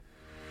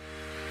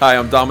Hi,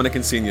 I'm Dominic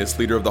Insenius,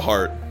 leader of The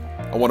Heart.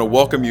 I want to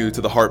welcome you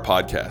to The Heart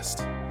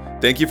Podcast.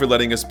 Thank you for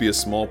letting us be a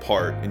small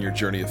part in your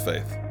journey of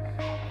faith.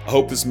 I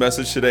hope this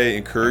message today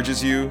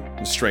encourages you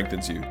and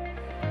strengthens you.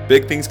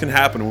 Big things can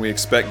happen when we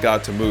expect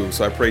God to move,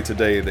 so I pray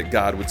today that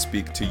God would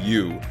speak to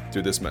you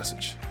through this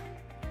message.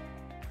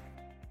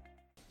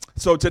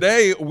 So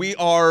today we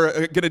are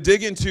going to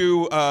dig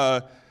into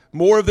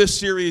more of this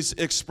series,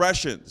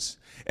 Expressions.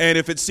 And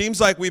if it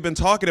seems like we've been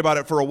talking about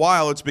it for a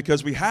while, it's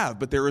because we have,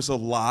 but there is a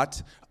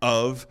lot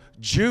of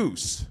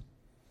juice.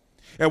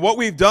 And what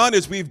we've done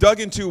is we've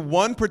dug into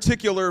one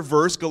particular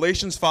verse,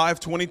 Galatians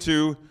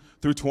 5:22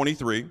 through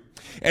 23,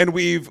 and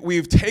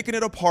we've taken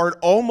it apart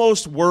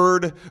almost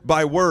word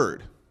by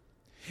word.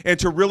 And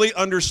to really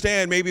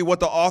understand maybe what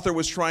the author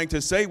was trying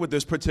to say with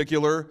this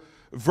particular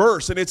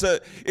verse. And it's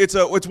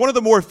one of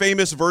the more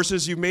famous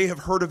verses. You may have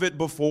heard of it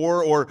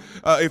before, or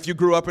if you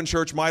grew up in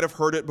church, might have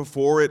heard it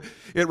before. It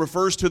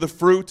refers to the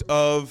fruit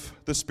of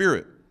the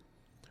Spirit.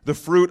 The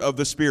fruit of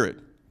the Spirit.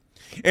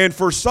 And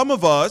for some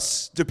of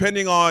us,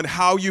 depending on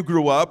how you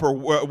grew up or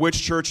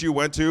which church you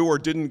went to or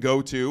didn't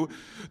go to,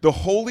 the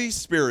Holy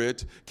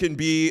Spirit can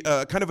be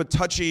kind of a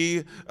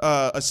touchy,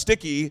 a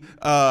sticky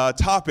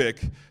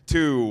topic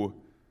to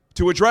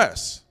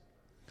address.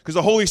 Because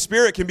the Holy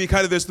Spirit can be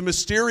kind of the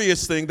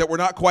mysterious thing that we're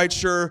not quite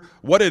sure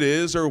what it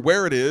is or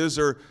where it is,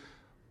 or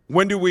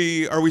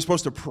are we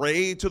supposed to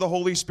pray to the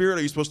Holy Spirit?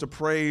 Are you supposed to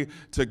pray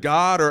to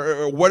God?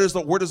 Or where does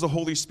the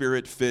Holy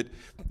Spirit fit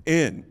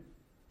in?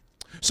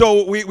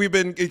 So we've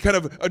been kind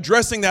of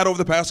addressing that over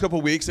the past couple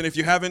of weeks, and if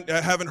you haven't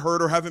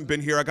heard or haven't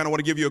been here, I kind of want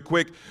to give you a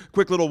quick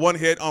little one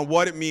hit on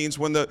what it means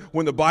when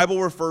the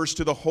Bible refers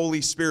to the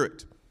Holy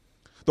Spirit.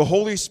 The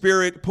Holy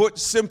Spirit, put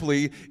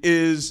simply,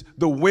 is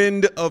the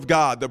wind of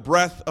God, the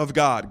breath of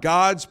God,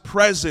 God's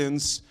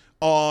presence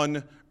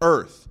on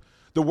earth.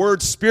 The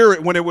word spirit,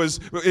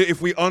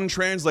 if we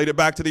untranslate it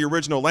back to the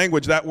original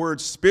language, that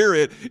word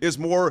spirit is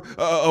more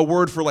a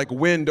word for like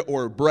wind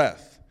or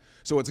breath.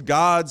 So it's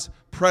God's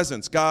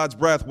presence, God's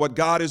breath, what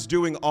God is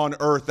doing on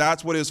earth.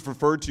 That's what is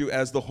referred to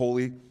as the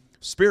Holy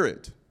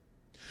Spirit.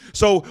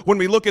 So when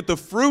we look at the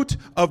fruit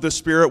of the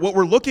Spirit, what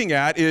we're looking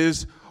at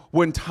is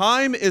when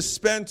time is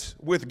spent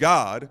with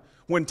God,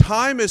 when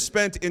time is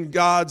spent in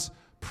God's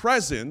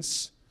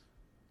presence,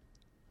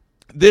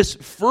 this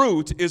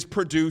fruit is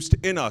produced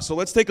in us. So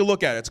let's take a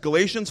look at it. It's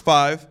Galatians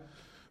 5,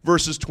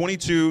 verses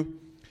 22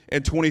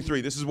 and 23.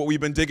 This is what we've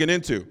been digging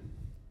into.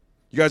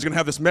 You guys are going to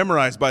have this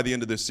memorized by the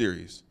end of this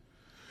series.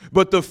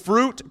 But the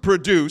fruit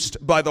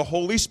produced by the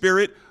Holy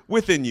Spirit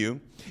within you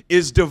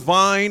is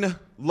divine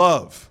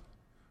love.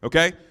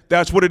 Okay?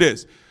 That's what it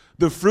is.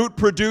 The fruit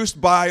produced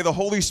by the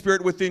Holy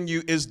Spirit within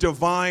you is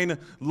divine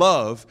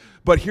love.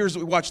 But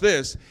watch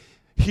this.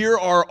 Here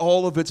are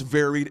all of its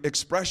varied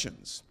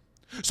expressions.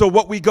 So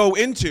what we go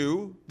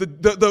into,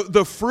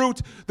 the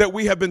fruit that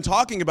we have been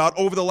talking about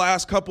over the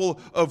last couple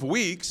of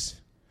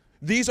weeks,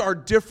 these are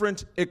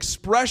different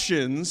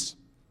expressions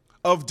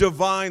of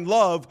divine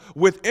love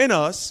within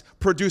us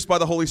produced by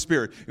the Holy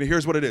Spirit. And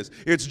here's what it is.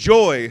 It's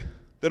joy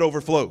that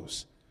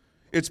overflows.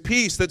 It's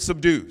peace that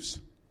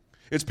subdues.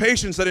 It's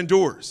patience that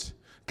endures.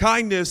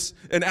 Kindness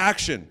and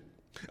action,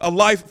 a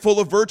life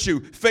full of virtue,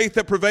 faith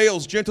that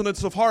prevails,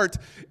 gentleness of heart,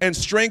 and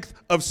strength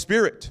of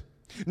spirit.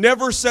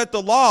 Never set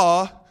the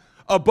law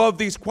above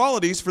these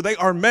qualities, for they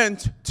are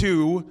meant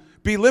to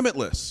be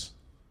limitless.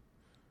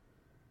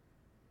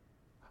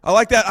 I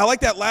like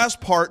that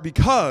last part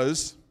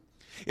because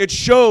it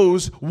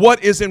shows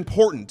what is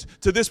important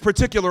to this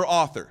particular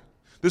author.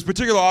 This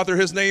particular author,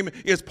 his name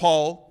is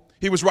Paul.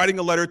 He was writing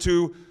a letter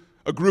to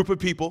a group of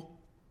people.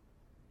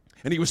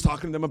 And he was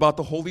talking to them about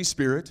the Holy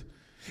Spirit.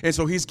 And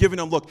so he's giving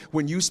them, look,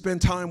 when you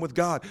spend time with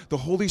God, the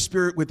Holy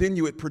Spirit within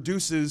you, it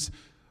produces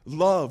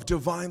love,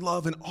 divine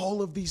love, and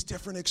all of these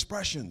different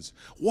expressions.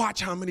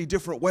 Watch how many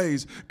different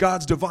ways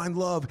God's divine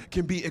love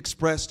can be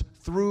expressed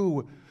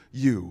through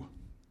you.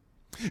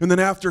 And then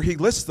after he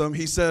lists them,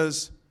 he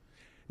says,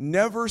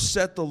 never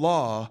set the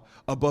law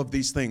above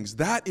these things.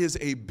 That is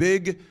a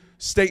big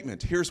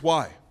statement. Here's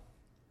why.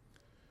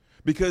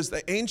 Because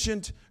the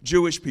ancient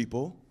Jewish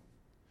people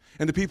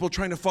and the people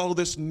trying to follow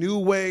this new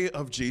way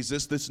of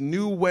Jesus, this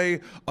new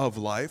way of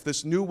life,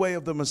 this new way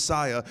of the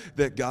Messiah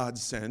that God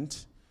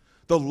sent,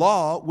 the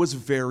law was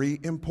very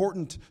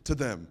important to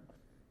them.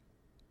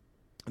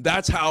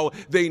 That's how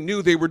they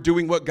knew they were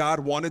doing what God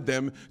wanted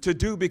them to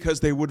do,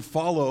 because they would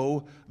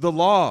follow the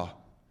law,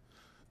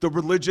 the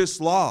religious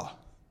law.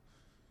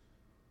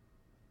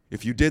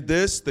 If you did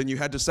this, then you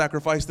had to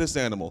sacrifice this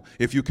animal.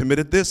 If you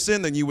committed this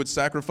sin, then you would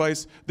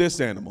sacrifice this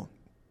animal.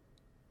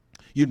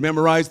 You'd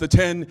memorize the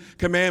 10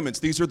 Commandments.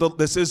 This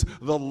is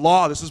the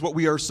law. This is what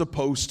we are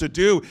supposed to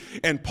do.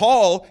 And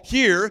Paul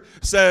here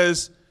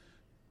says,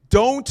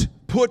 don't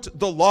put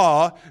the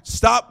law,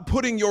 stop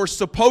putting your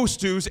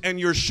supposed tos and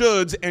your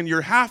shoulds and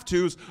your have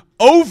tos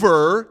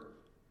over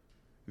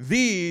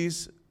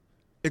these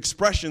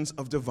expressions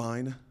of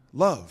divine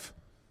love.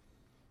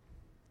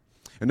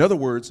 In other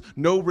words,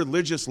 no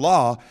religious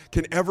law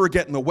can ever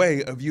get in the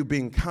way of you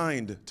being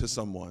kind to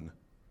someone.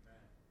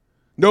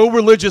 No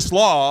religious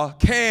law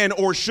can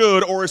or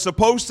should or is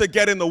supposed to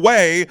get in the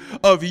way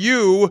of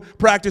you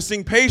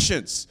practicing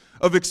patience,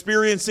 of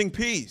experiencing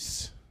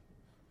peace.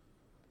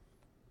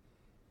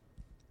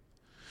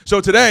 So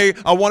today,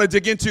 I want to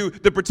dig into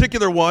the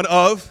particular one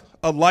of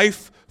a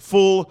life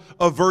full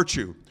of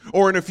virtue.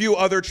 Or in a few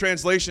other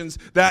translations,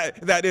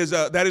 that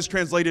is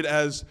translated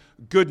as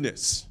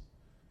goodness.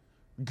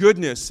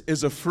 Goodness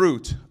is a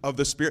fruit of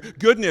the Spirit.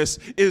 Goodness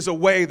is a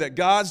way that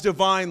God's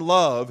divine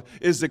love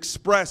is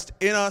expressed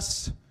in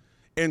us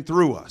and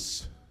through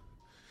us.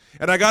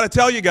 And I got to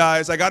tell you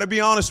guys, I got to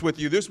be honest with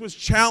you, this was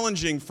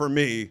challenging for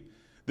me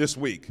this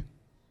week.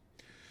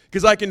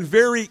 Because I can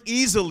very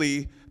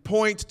easily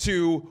point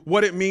to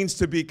what it means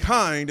to be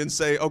kind and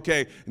say,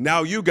 okay,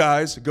 now you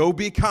guys, go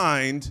be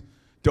kind.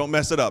 Don't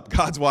mess it up.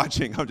 God's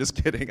watching. I'm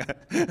just kidding.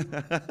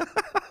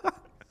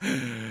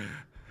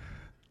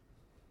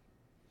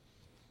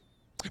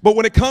 But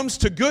when it comes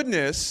to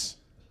goodness,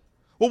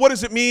 well, what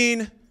does it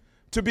mean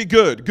to be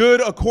good?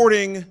 Good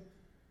according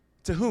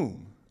to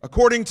whom?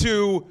 According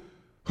to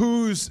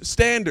whose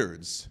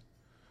standards?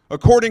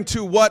 According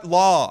to what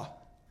law?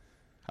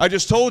 I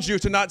just told you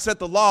to not set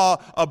the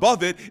law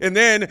above it, and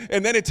then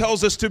it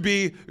tells us to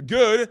be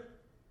good,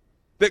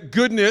 that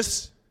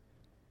goodness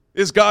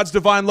is God's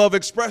divine love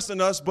expressed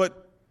in us,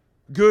 but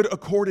good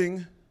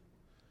according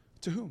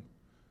to whom?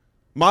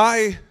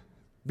 My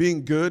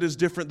being good is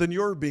different than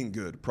your being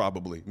good,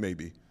 probably,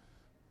 maybe.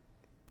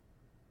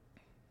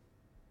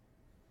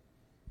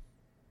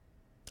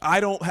 I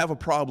don't have a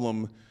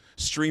problem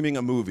streaming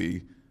a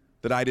movie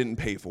that I didn't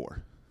pay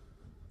for.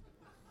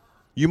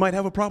 You might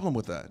have a problem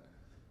with that.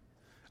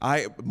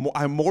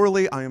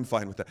 Morally, I am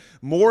fine with that.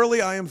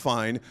 Morally, I am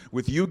fine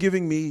with you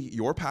giving me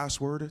your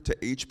password to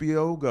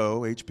HBO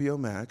Go, HBO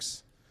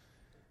Max,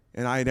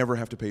 and I never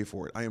have to pay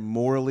for it. I am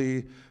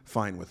morally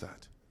fine with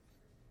that.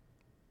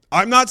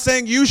 I'm not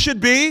saying you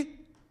should be.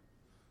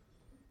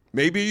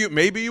 Maybe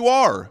you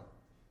are.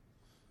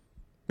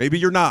 Maybe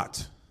you're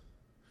not.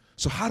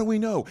 So how do we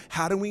know?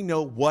 How do we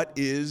know what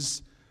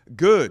is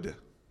good?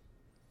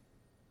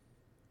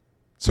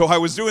 So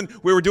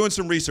we were doing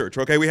some research,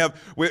 okay?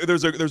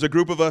 There's a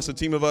group of us, a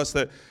team of us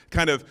that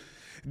kind of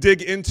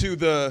dig into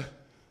the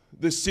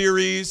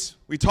series.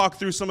 We talk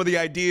through some of the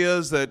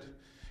ideas that,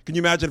 can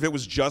you imagine if it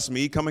was just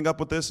me coming up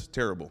with this?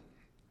 Terrible.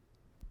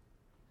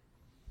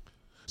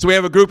 So we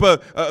have a group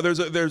of,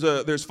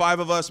 there's 5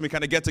 of us, and we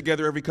kind of get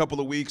together every couple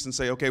of weeks and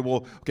say, okay,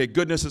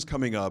 goodness is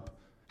coming up.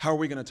 How are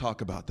we going to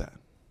talk about that?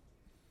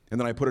 And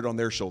then I put it on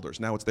their shoulders.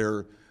 Now it's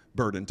their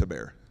burden to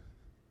bear.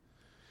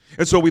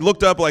 And so we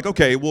looked up like,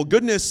 okay, well,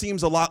 goodness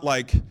seems a lot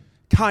like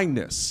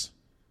kindness.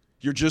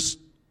 You're just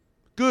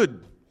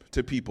good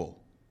to people.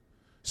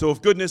 So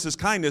if goodness is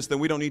kindness, then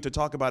we don't need to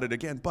talk about it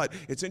again. But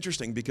it's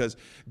interesting because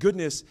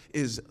goodness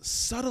is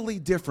subtly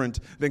different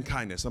than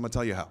kindness. I'm going to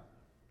tell you how.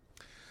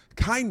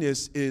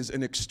 Kindness is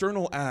an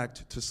external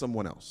act to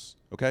someone else,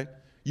 okay?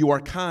 You are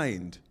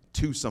kind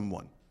to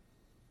someone.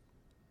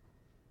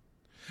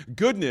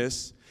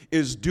 Goodness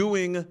is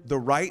doing the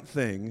right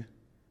thing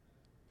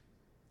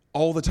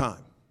all the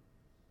time.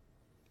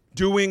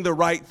 Doing the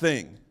right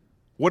thing.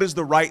 What is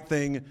the right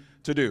thing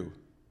to do?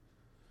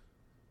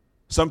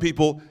 Some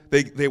people,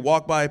 they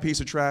walk by a piece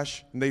of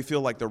trash and they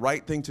feel like the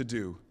right thing to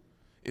do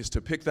is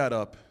to pick that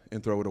up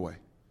and throw it away.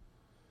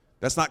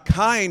 That's not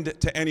kind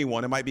to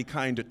anyone. It might be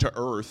kind to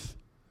earth.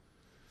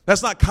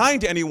 That's not kind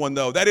to anyone,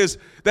 though. That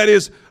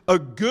is a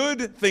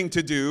good thing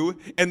to do,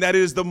 and that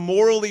is the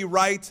morally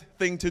right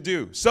thing to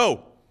do.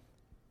 So,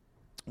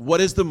 what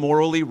is the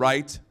morally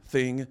right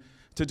thing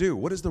to do?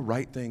 What is the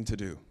right thing to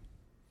do?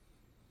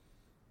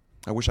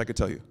 I wish I could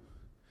tell you,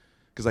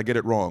 because I get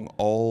it wrong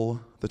all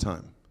the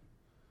time.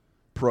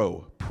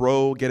 Pro,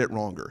 get it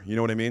wronger. You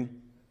know what I mean?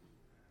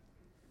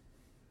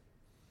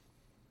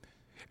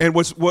 And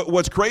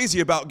what's crazy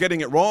about getting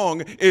it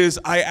wrong is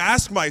I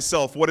ask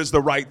myself what is the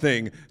right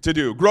thing to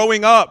do.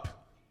 Growing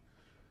up,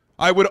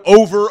 I would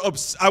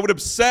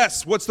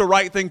obsess what's the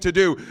right thing to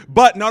do,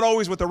 but not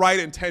always with the right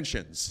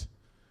intentions.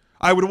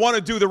 I would want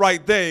to do the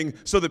right thing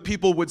so that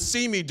people would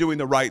see me doing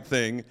the right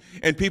thing,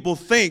 and people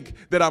think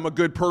that I'm a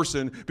good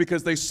person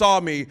because they saw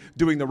me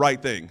doing the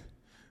right thing.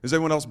 Is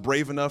anyone else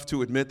brave enough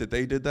to admit that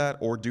they did that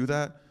or do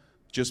that?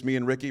 Just me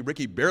and Ricky?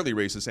 Ricky barely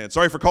raised his hand.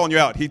 Sorry for calling you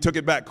out. He took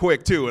it back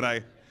quick, too,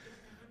 and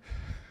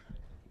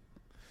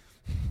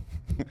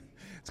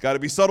It's got to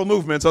be subtle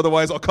movements,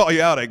 otherwise I'll call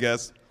you out, I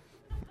guess.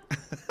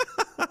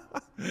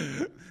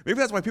 Maybe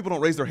that's why people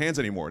don't raise their hands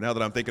anymore, now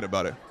that I'm thinking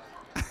about it.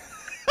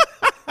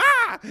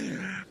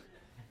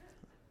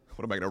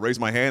 What am I going to raise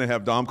my hand and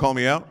have Dom call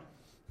me out?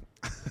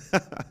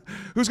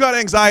 Who's got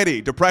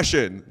anxiety,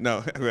 depression?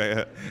 No.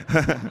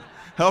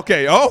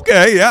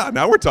 Okay, yeah,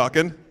 now we're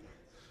talking.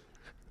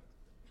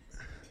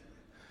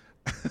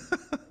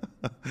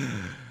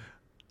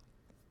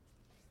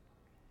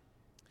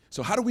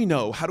 So how do we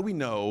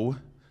know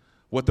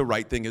what the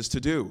right thing is to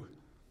do?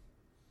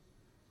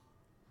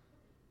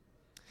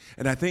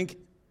 And I think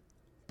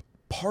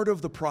part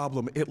of the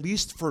problem, at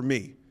least for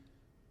me,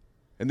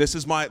 and this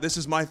is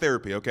my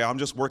therapy, okay? I'm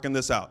just working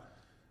this out.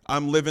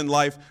 I'm living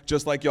life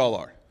just like y'all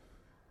are.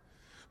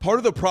 Part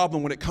of the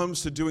problem when it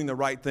comes to doing the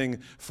right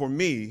thing for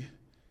me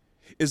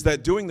is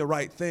that doing the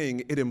right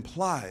thing, it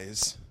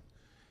implies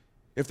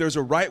if there's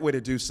a right way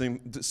to do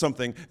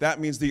something, that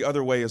means the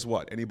other way is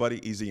what? Anybody?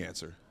 Easy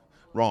answer.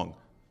 Wrong.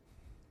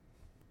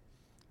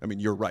 I mean,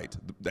 you're right.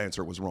 The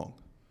answer was wrong.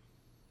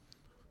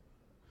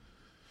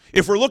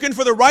 If we're looking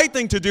for the right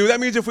thing to do, that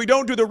means if we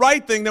don't do the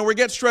right thing, then we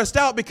get stressed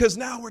out because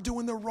now we're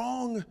doing the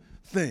wrong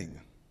thing.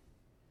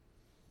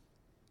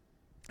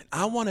 And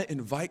I want to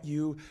invite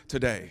you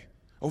today.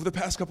 Over the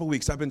past couple of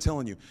weeks, I've been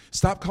telling you,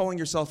 stop calling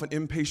yourself an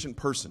impatient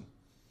person.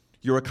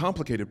 You're a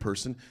complicated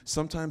person.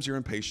 Sometimes you're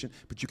impatient,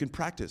 but you can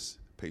practice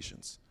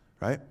patience,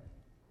 right?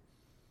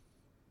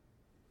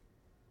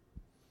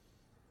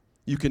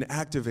 You can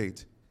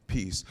activate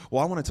peace.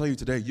 Well, I want to tell you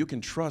today, you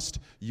can trust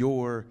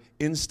your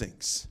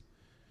instincts.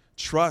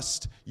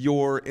 Trust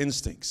your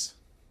instincts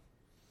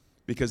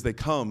because they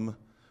come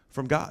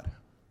from God.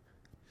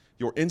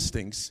 Your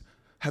instincts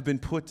have been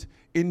put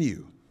in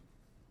you.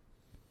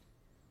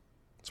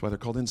 That's why they're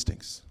called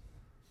instincts.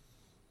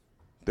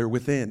 They're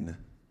within.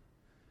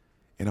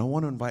 And I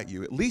want to invite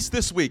you, at least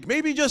this week,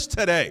 maybe just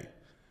today,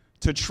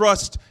 to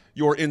trust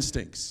your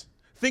instincts.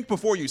 Think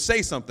before you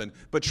say something,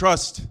 but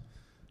trust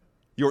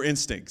your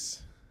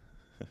instincts.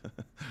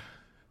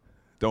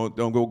 Don't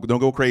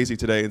go crazy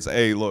today and say,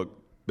 hey, look,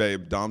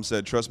 babe, Dom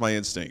said, trust my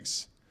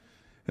instincts.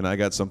 And I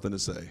got something to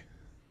say.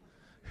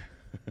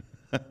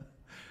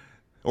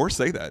 Or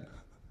say that.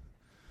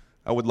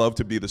 I would love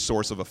to be the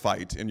source of a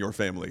fight in your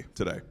family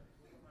today.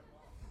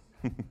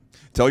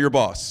 Tell your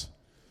boss.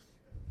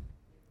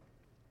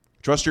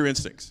 Trust your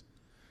instincts.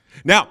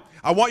 Now,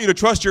 I want you to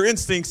trust your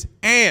instincts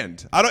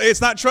and,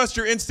 it's not trust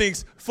your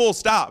instincts full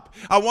stop.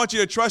 I want you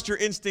to trust your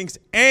instincts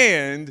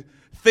and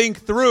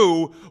think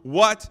through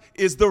what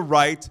is the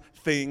right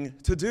thing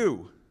to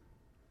do.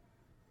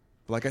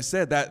 Like I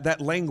said,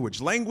 that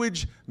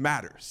language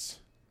matters.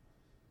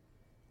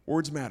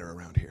 Words matter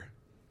around here.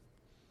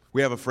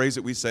 We have a phrase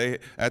that we say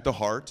at the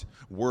heart,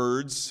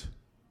 words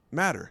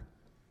matter.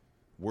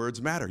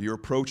 Words matter. Your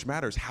approach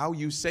matters. How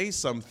you say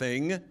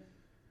something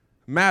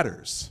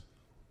matters.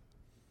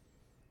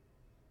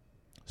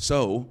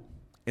 So,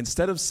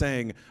 instead of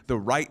saying the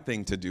right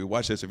thing to do,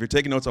 watch this. If you're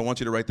taking notes, I want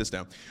you to write this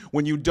down.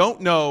 When you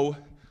don't know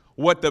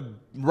what the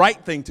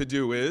right thing to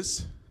do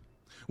is,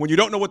 when you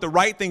don't know what the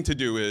right thing to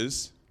do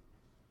is,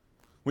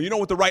 when you know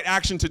what the right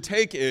action to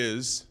take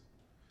is,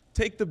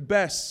 take the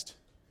best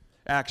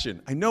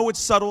action. I know it's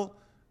subtle.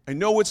 I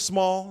know it's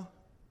small.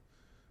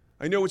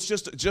 I know it's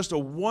just a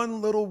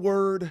one little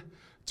word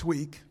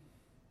tweak.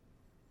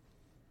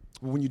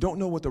 When you don't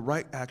know what the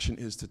right action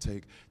is to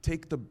take,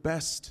 take the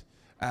best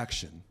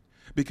action.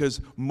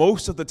 Because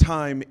most of the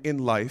time in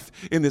life,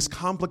 in this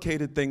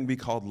complicated thing we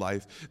call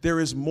life, there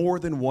is more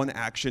than one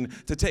action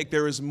to take.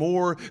 There is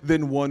more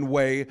than one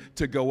way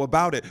to go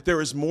about it.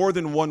 There is more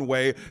than one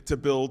way to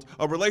build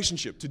a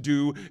relationship, to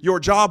do your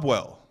job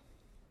well.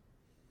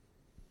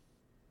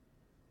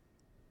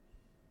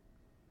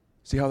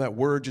 See how that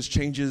word just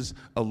changes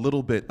a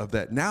little bit of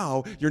that.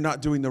 Now, you're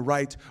not doing the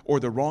right or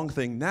the wrong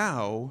thing.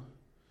 Now,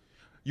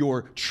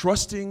 you're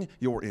trusting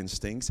your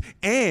instincts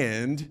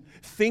and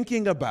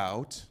thinking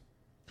about,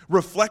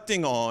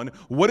 reflecting on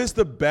what is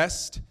the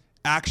best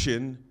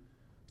action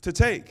to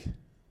take.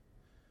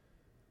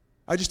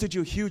 I just did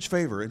you a huge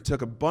favor and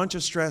took a bunch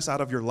of stress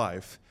out of your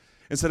life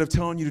instead of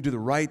telling you to do the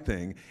right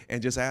thing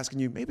and just asking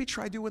you, maybe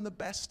try doing the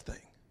best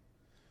thing.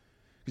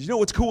 Because you know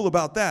what's cool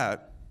about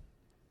that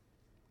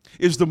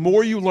is the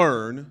more you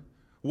learn,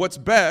 what's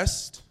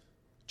best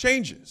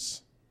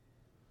changes.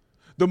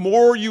 The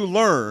more you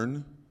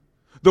learn,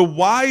 the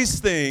wise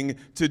thing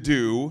to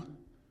do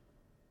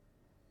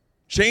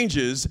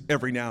changes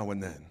every now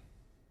and then.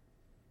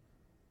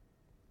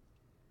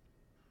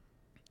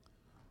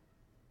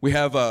 We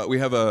have a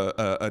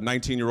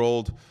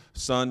 19-year-old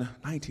son.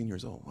 19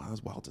 years old. Wow,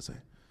 that's wild to say.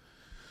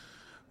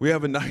 We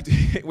have a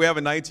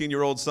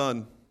 19-year-old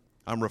son.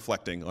 I'm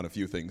reflecting on a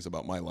few things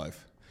about my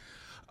life.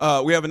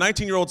 We have a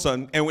 19-year-old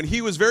son, and when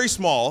he was very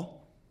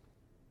small,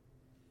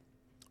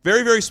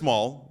 very, very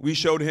small, we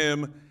showed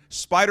him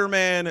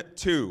Spider-Man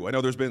 2. I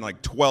know there's been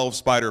like 12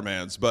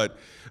 Spider-Mans, but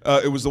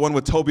it was the one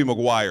with Tobey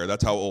Maguire.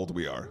 That's how old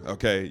we are,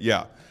 okay?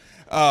 Yeah.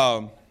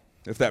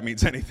 If that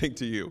means anything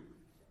to you.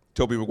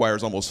 Tobey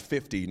Maguire's almost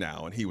 50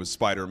 now, and he was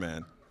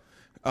Spider-Man.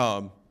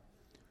 So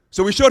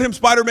we showed him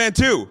Spider-Man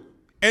 2.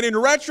 And in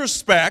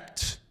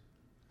retrospect,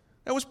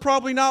 that was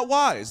probably not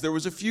wise. There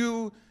was a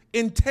few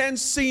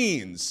intense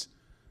scenes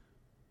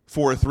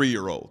for a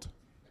 3-year-old.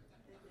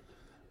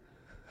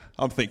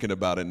 I'm thinking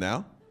about it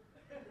now.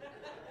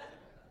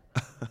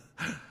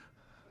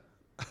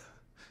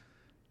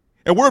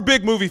 And we're a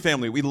big movie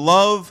family. We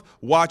love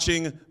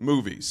watching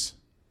movies.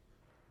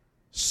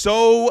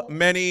 So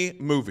many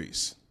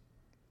movies.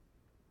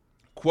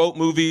 Quote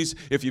movies.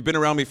 If you've been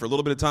around me for a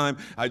little bit of time,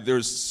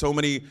 there's so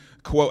many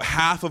quote.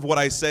 Half of what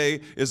I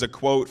say is a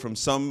quote from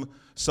some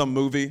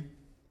movie.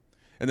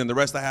 And then the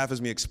rest of the half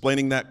is me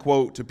explaining that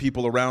quote to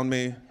people around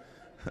me.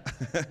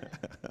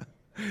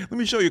 Let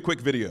me show you a quick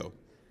video.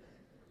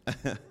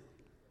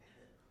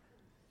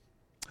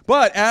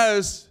 But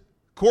as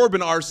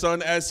Corbin, our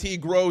son, as he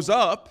grows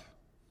up,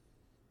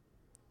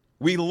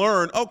 we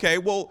learn, okay,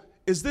 well,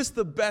 is this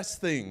the best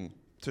thing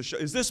to show?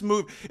 Is this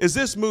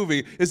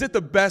movie, is it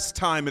the best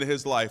time in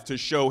his life to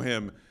show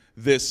him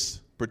this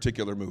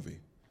particular movie?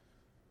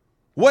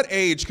 What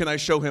age can I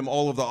show him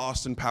all of the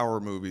Austin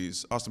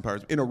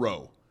Powers in a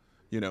row,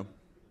 you know?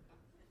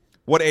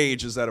 What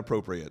age is that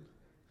appropriate?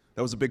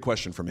 That was a big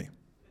question for me.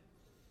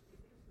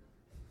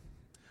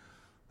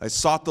 I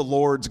sought the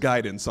Lord's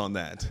guidance on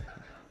that.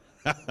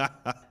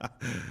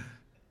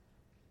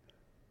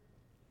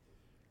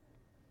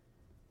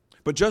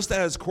 But just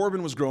as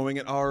Corbin was growing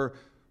and our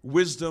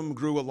wisdom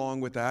grew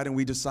along with that, and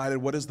we decided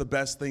what is the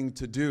best thing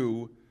to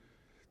do,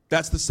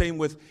 that's the same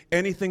with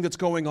anything that's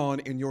going on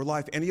in your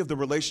life, any of the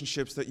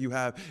relationships that you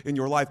have in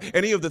your life,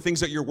 any of the things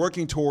that you're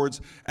working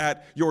towards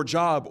at your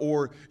job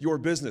or your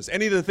business,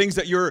 any of the things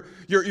that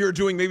you're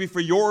doing maybe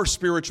for your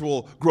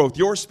spiritual growth,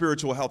 your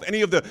spiritual health,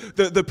 any of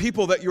the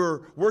people that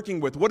you're working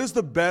with. What is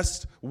the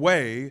best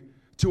way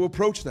to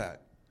approach that?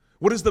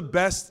 What is the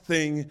best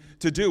thing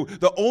to do?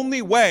 The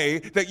only way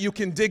that you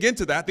can dig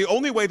into that, the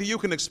only way that you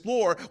can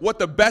explore what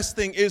the best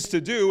thing is to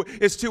do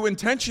is to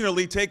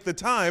intentionally take the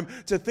time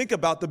to think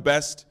about the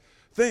best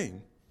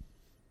thing.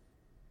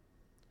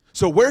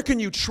 So where can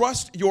you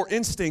trust your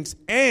instincts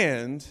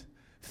and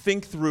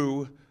think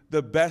through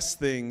the best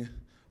thing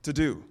to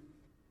do?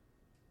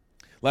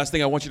 Last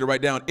thing I want you to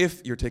write down,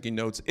 if you're taking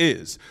notes,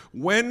 is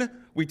when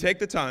we take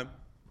time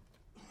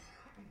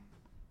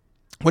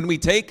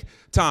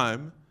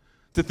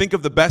to think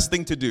of the best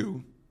thing to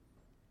do,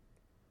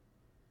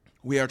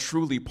 we are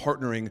truly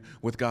partnering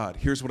with God.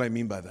 Here's what I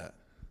mean by that.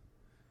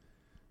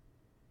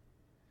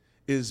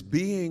 Is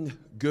being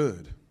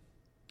good,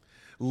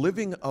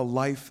 living a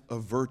life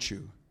of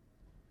virtue,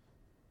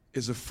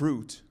 is a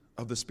fruit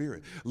of the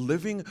Spirit.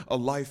 Living a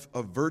life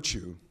of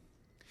virtue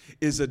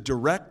is a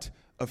direct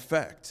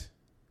effect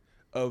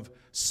of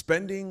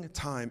spending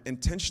time,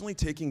 intentionally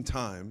taking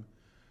time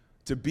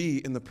to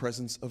be in the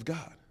presence of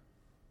God.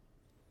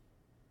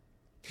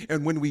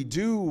 And when we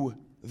do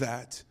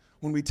that,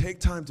 when we take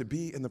time to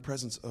be in the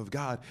presence of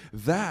God,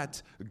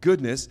 that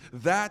goodness,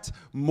 that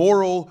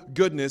moral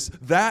goodness,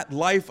 that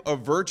life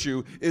of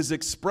virtue is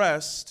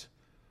expressed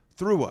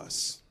through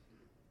us.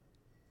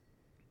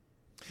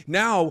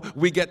 Now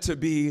we get to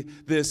be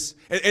this,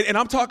 and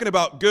I'm talking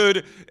about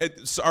good,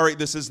 sorry,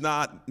 this is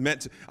not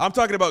meant to, I'm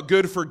talking about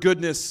good for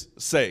goodness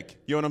sake.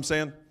 You know what I'm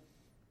saying?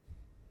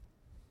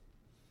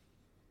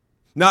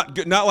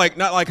 Not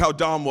like how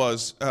Dom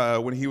was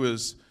when he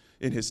was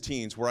in his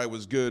teens, where I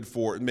was good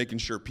for making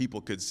sure people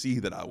could see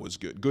that I was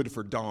good. Good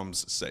for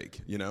Dom's sake,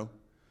 you know?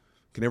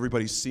 Can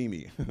everybody see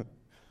me?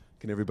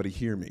 Can everybody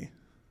hear me?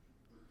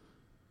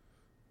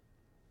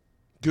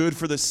 Good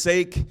for the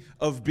sake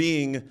of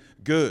being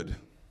good.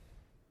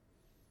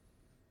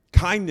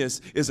 Kindness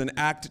is an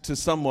act to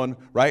someone,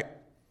 right?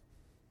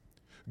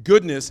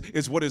 Goodness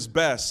is what is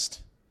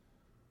best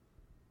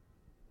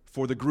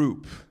for the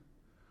group,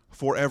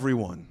 for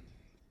everyone.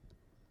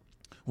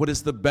 What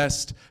is the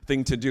best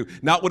thing to do?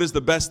 Not what is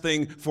the best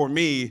thing for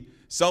me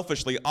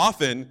selfishly.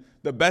 Often,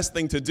 the best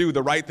thing to do,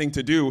 the right thing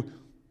to do,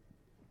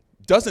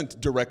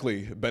 doesn't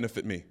directly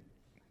benefit me.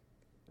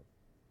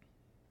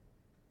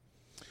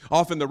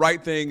 Often, the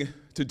right thing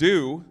to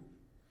do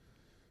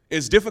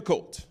is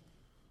difficult.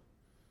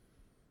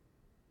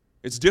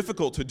 It's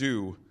difficult to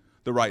do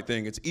the right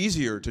thing. It's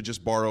easier to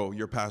just borrow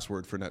your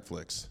password for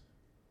Netflix.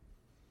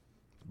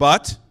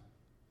 But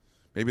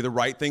maybe the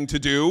right thing to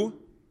do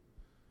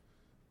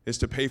is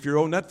to pay for your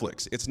own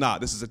Netflix. It's not.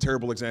 This is a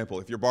terrible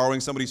example. If you're borrowing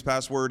somebody's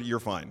password, you're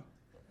fine.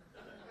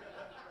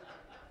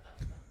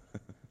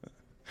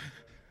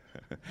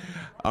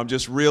 I'm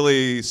just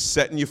really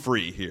setting you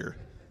free here.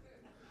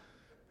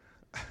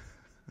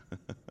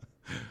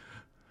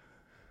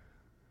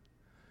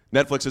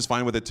 Netflix is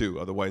fine with it too.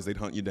 Otherwise, they'd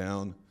hunt you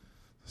down.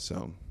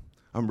 So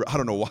I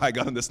don't know why I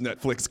got on this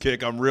Netflix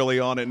kick. I'm really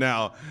on it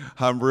now.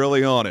 I'm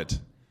really on it.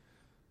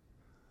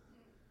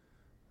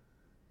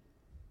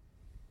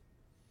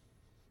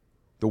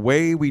 The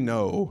way we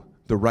know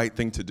the right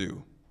thing to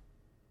do,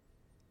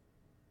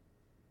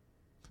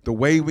 the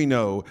way we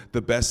know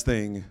the best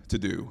thing to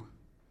do,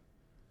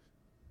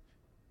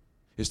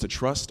 is to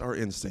trust our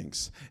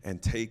instincts and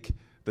take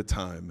the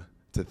time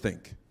to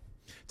think.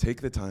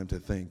 Take the time to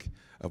think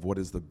of what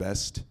is the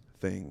best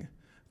thing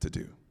to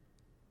do.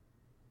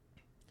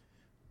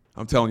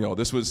 I'm telling y'all,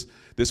 this was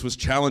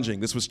challenging.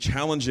 This was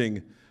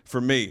challenging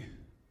for me.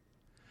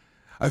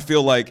 I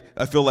feel like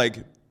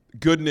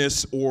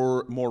goodness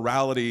or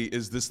morality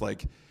is this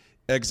like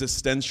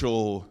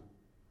existential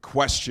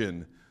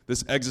question,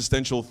 this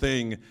existential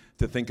thing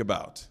to think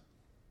about.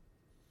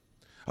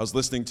 I was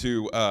listening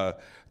to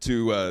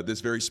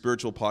this very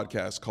spiritual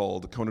podcast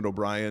called Conan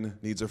O'Brien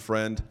Needs a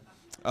Friend.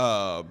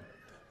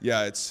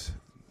 It's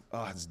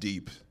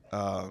deep.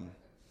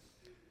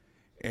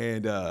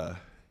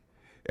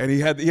 And he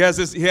had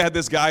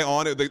this guy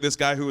on it, this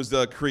guy who was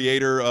the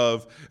creator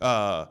of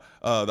The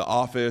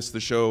Office, the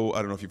show. I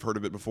don't know if you've heard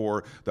of it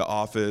before, The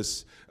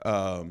Office.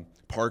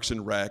 Parks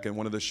and Rec, and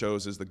one of the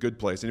shows is The Good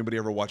Place. Anybody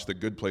ever watched The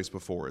Good Place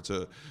before? It's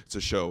a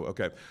show,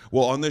 okay.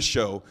 Well, on this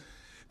show,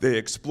 they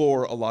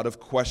explore a lot of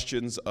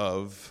questions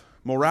of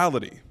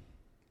morality.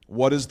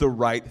 What is the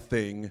right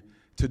thing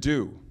to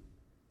do?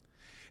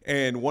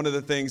 And one of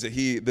the things that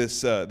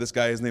this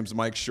guy, his name's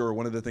Mike Schur,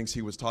 one of the things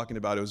he was talking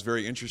about, it was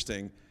very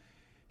interesting.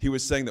 He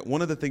was saying that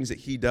one of the things that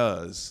he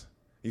does,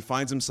 he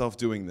finds himself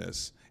doing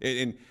this.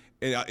 And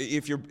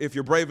if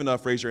you're brave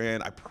enough, raise your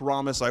hand. I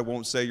promise I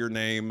won't say your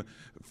name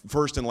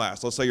first and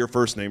last. I'll say your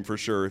first name for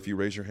sure if you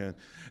raise your hand.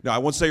 No, I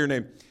won't say your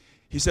name.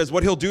 He says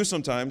what he'll do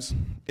sometimes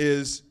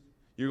is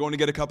you're going to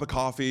get a cup of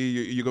coffee,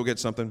 you go get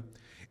something,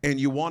 and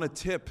you want to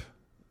tip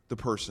the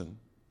person,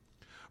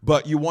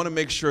 but you want to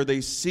make sure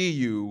they see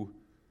you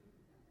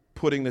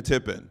putting the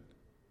tip in.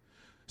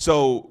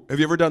 So have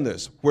you ever done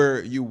this,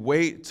 where you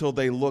wait till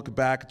they look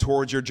back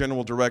towards your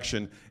general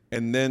direction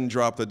and then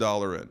drop the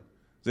dollar in?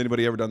 Has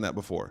anybody ever done that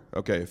before?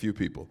 Okay, a few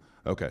people.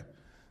 Okay,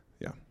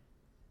 yeah.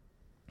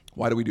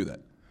 Why do we do that?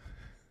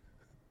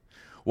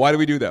 Why do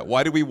we do that?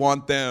 Why do we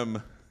want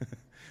them,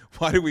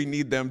 why do we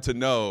need them to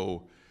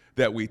know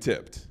that we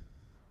tipped?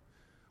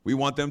 We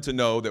want them to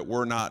know that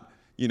we're not,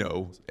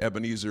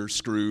 Ebenezer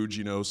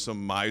Scrooge,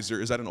 some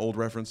miser. Is that an old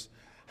reference?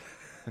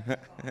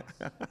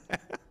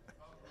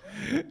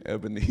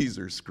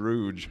 Ebenezer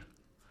Scrooge.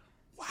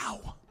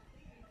 Wow.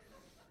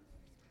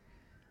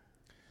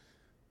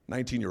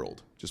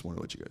 19-year-old. Just want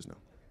to let you guys know.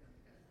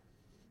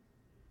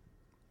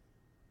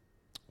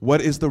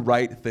 What is the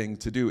right thing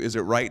to do? Is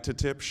it right to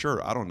tip?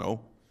 Sure, I don't know.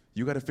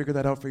 You got to figure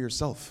that out for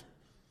yourself.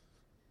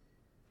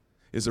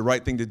 Is the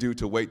right thing to do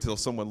to wait till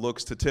someone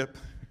looks to tip?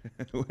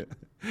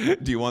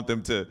 Do you want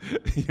them to,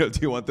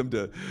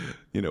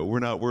 we're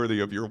not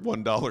worthy of your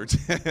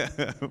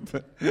 $1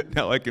 tip.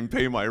 Now I can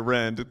pay my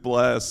rent,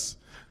 bless.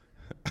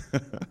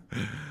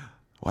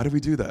 Why do we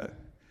do that?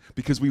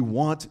 Because we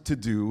want to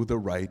do the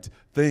right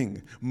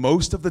thing.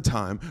 Most of the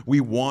time, we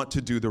want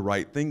to do the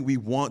right thing. We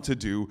want to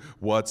do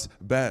what's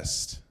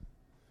best.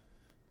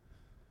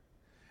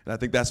 And I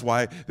think that's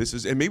why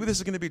and maybe this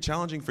is going to be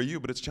challenging for you,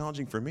 but it's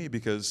challenging for me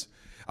because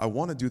I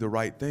want to do the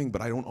right thing,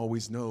 but I don't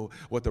always know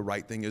what the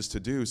right thing is to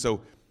do.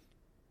 So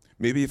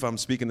maybe if I'm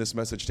speaking this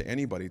message to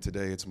anybody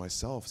today, it's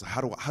myself. So how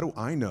do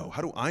I know?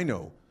 How do I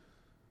know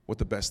what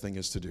the best thing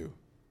is to do?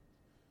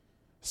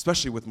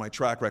 Especially with my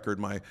track record,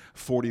 my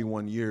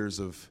 41 years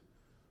of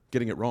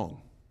getting it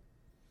wrong.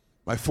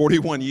 My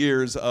 41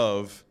 years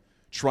of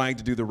trying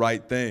to do the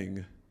right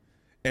thing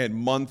and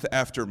month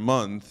after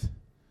month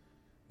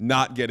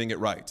not getting it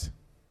right.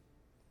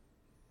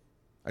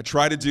 I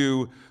try to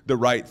do the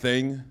right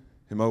thing,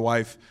 and my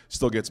wife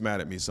still gets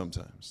mad at me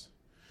sometimes.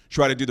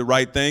 Try to do the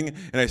right thing,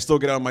 and I still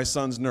get on my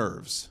son's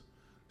nerves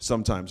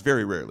sometimes,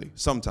 very rarely,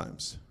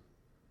 sometimes.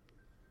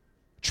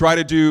 Try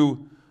to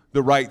do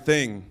the right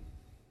thing,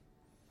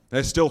 and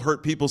I still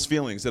hurt people's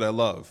feelings that I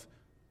love.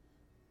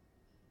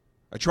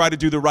 I try to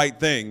do the right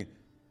thing,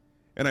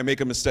 and I make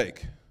a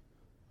mistake.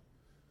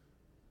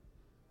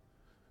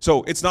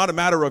 So it's not a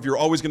matter of you're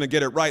always going to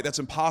get it right. That's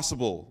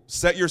impossible.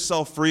 Set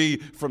yourself free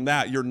from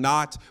that. You're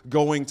not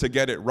going to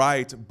get it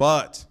right,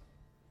 but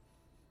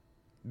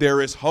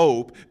there is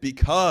hope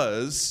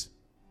because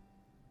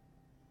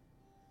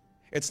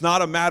it's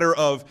not a matter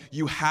of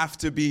you have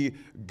to be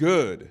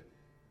good.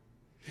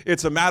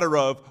 It's a matter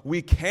of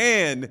we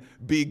can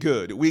be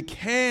good. We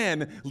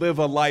can live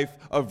a life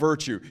of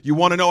virtue. You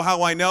want to know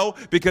how I know?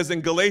 Because in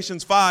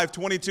Galatians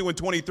 5:22 and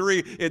 23,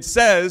 it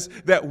says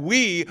that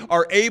we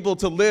are able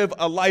to live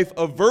a life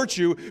of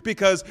virtue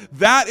because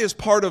that is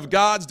part of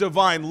God's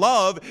divine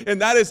love,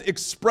 and that is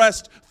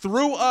expressed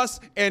through us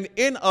and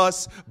in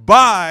us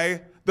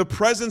by the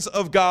presence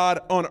of God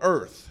on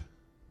earth.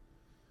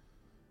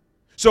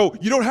 So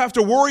you don't have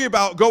to worry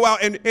about go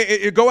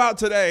out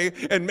today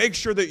and make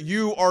sure that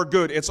you are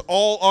good. It's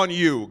all on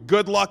you.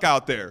 Good luck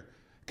out there,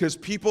 because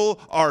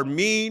people are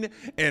mean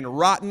and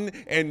rotten,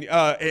 and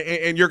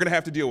you're going to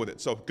have to deal with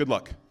it. So good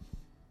luck.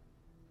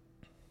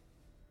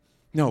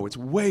 No, it's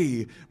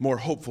way more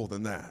hopeful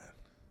than that.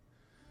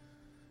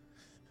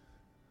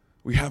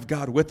 We have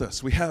God with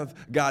us. We have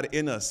God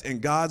in us,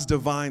 and God's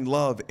divine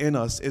love in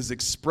us is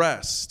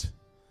expressed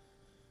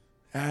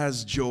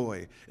as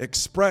joy,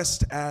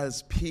 expressed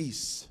as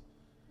peace.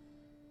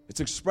 It's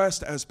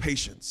expressed as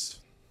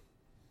patience,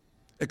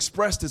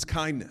 expressed as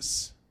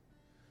kindness,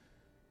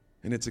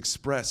 and it's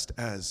expressed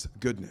as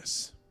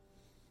goodness.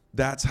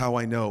 That's how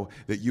I know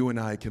that you and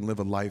I can live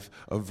a life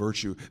of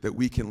virtue, that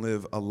we can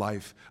live a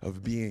life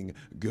of being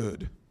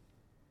good,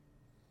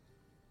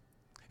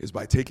 is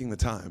by taking the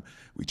time.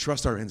 We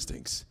trust our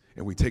instincts,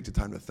 and we take the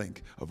time to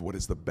think of what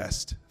is the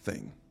best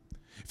thing.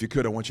 If you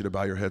could, I want you to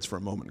bow your heads for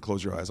a moment and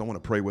close your eyes. I want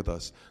to pray with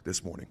us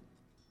this morning.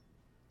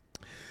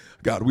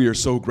 God, we are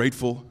so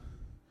grateful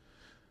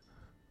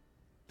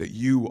that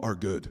you are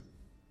good.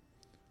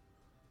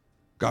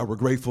 God, we're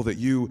grateful that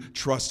you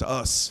trust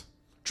us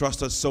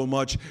so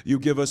much. You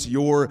give us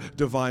your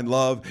divine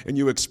love, and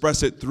you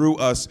express it through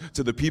us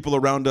to the people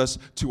around us,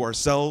 to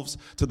ourselves,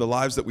 to the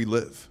lives that we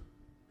live.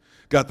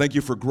 God, thank you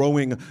for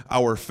growing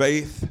our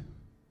faith.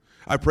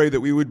 I pray that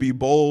we would be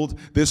bold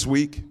this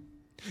week,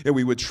 and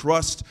we would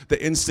trust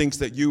the instincts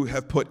that you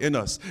have put in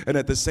us, and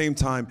at the same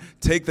time,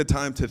 take the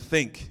time to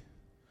think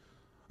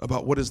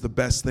about what is the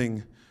best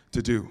thing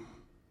to do.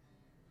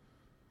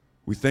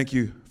 We thank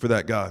you for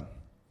that, God.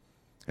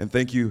 And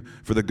thank you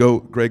for the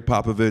GOAT, Greg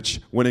Popovich,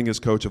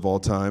 winningest coach of all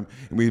time.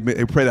 And we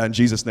pray that in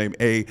Jesus' name,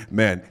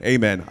 amen.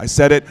 Amen. I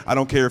said it. I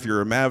don't care if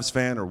you're a Mavs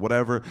fan or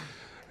whatever.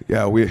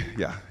 Yeah,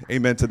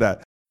 amen to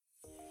that.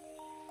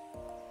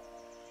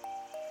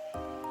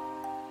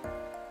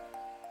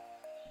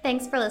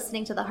 Thanks for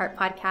listening to the Heart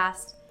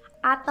Podcast.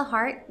 At the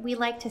Heart, we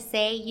like to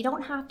say you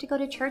don't have to go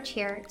to church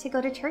here to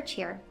go to church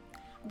here.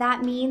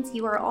 That means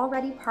you are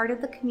already part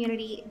of the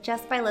community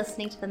just by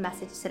listening to the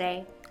message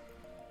today.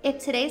 If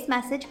today's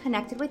message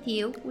connected with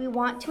you, we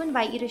want to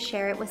invite you to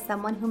share it with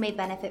someone who may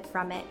benefit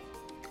from it.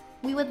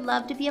 We would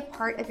love to be a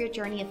part of your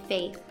journey of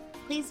faith.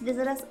 Please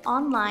visit us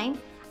online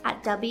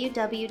at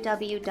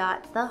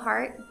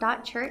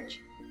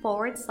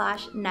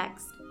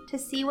www.theheart.church/next to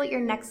see what your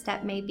next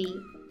step may be.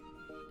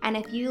 And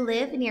if you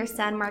live near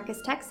San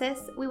Marcos,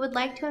 Texas, we would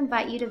like to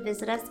invite you to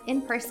visit us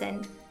in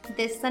person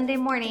this Sunday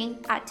morning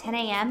at 10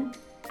 a.m.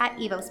 at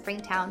Evo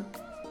Springtown.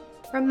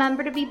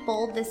 Remember to be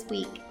bold this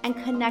week and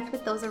connect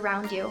with those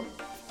around you.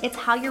 It's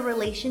how your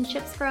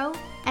relationships grow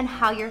and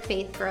how your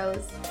faith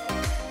grows.